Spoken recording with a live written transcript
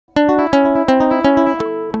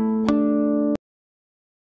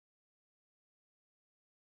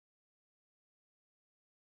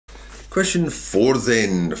Question 4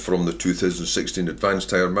 then, from the 2016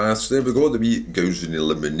 Advanced Higher Maths. There we go, the wee Gaussian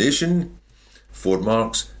elimination. 4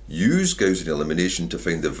 marks. Use Gaussian elimination to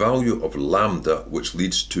find the value of lambda which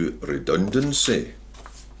leads to redundancy.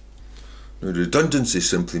 Now, redundancy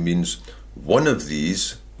simply means one of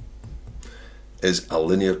these is a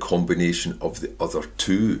linear combination of the other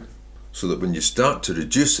two. So that when you start to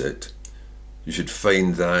reduce it, you should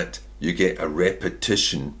find that you get a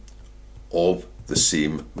repetition of the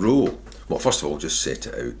same row. Well, first of all, just set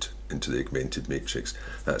it out into the augmented matrix.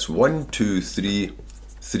 That's 1, 2, 3,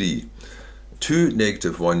 3. 2,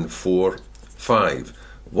 negative 1, 4, 5.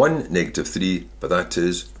 1, negative 3, but that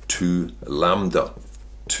is 2 lambda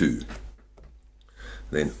 2.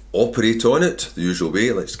 Then operate on it the usual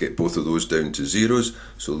way. Let's get both of those down to zeros.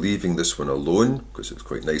 So leaving this one alone, because it's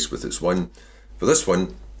quite nice with its 1. For this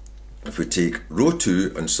one, if we take row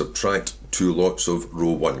 2 and subtract 2 lots of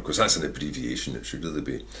row 1, because that's an abbreviation, it should really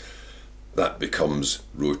be, that becomes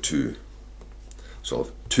row 2.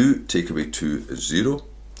 So 2 take away 2 is 0.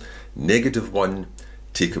 Negative 1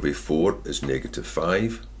 take away 4 is negative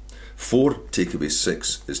 5. 4 take away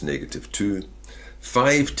 6 is negative 2.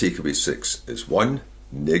 5 take away 6 is 1.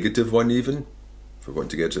 Negative 1 even, if we want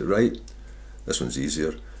to get it right. This one's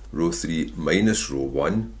easier. Row 3 minus row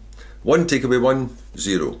 1. 1 take away 1,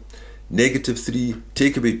 0. Negative 3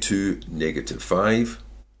 take away 2, negative 5.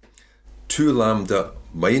 2 lambda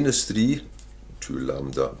minus 3, 2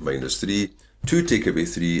 lambda minus 3. 2 take away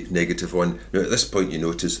 3, negative 1. Now at this point you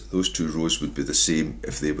notice those two rows would be the same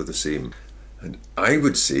if they were the same. And I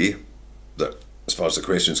would say that as far as the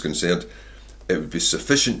question is concerned, it would be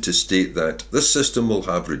sufficient to state that this system will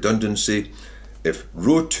have redundancy if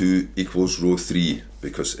row 2 equals row 3,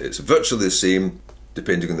 because it's virtually the same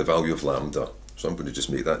depending on the value of lambda. So I'm going to just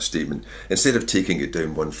make that statement. Instead of taking it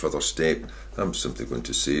down one further step, I'm simply going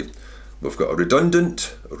to say we've got a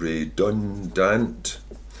redundant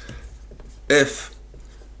if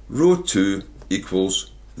row 2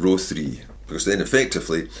 equals row 3, because then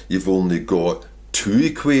effectively you've only got 2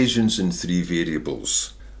 equations in 3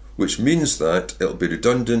 variables, which means that it'll be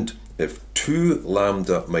redundant if 2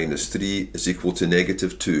 lambda minus 3 is equal to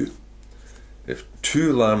negative 2, if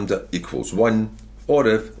 2 lambda equals 1, or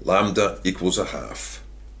if lambda equals a half.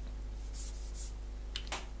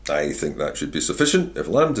 I think that should be sufficient. If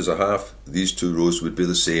lambda is a half, these two rows would be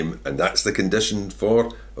the same, and that's the condition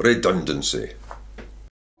for redundancy.